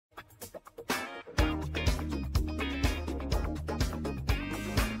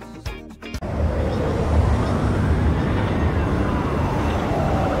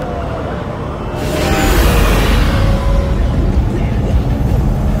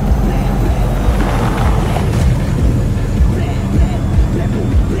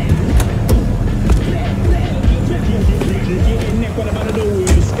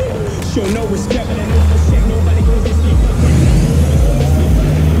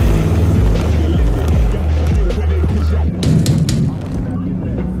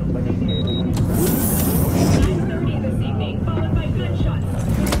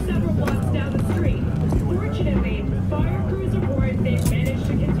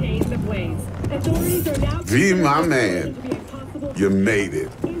V, my man. You made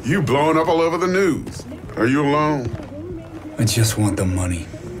it. You blowing up all over the news. Are you alone? I just want the money.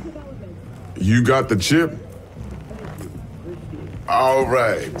 You got the chip? All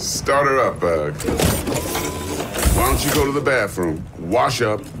right, start her up, Bug. Why don't you go to the bathroom, wash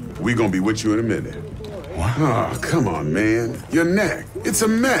up, we gonna be with you in a minute. What? Oh, come on, man. Your neck, it's a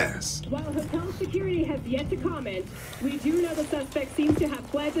mess. While hotel security has yet to comment, we do know the suspect seems to have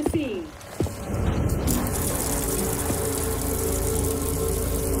fled the scene.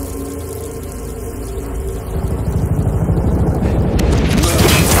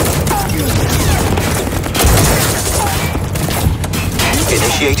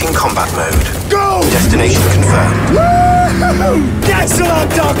 Initiating combat mode. Go! Destination confirmed. Woo! That's what I'm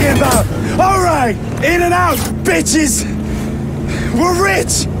talking about! Alright! In and out, bitches! We're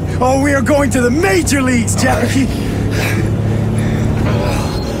rich! Oh, we are going to the major leagues, Jackie!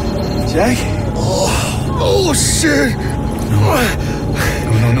 Jack? Oh, shit!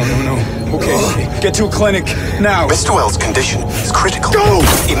 No. Okay. Get to a clinic, now. Mr. Wells' condition is critical. Go!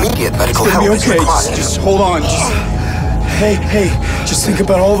 Immediate medical It's gonna help be okay. is required. Just hold on. Hey, just think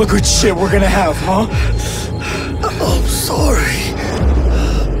about all the good shit we're gonna have, huh? I'm sorry.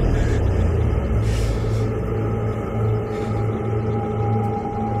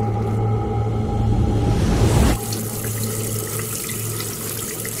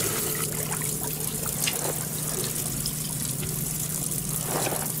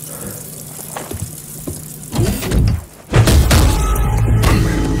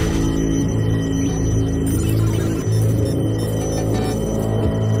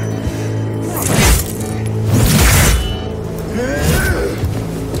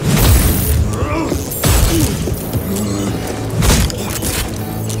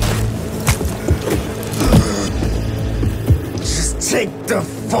 Take the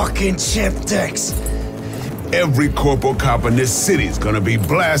fucking chip, Dex. Every corporal cop in this city's gonna be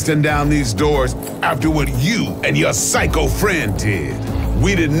blasting down these doors after what you and your psycho friend did.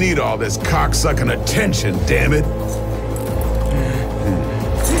 We didn't need all this cocksucking attention, damn it.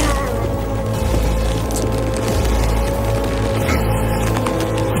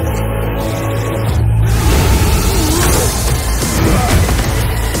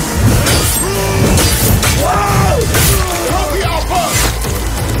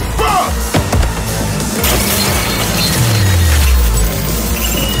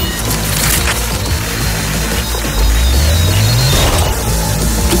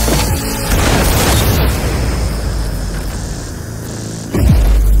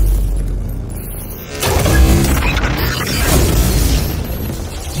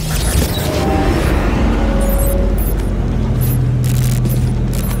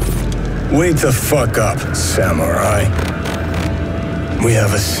 Wake the fuck up, samurai. We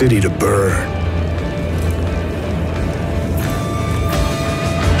have a city to burn.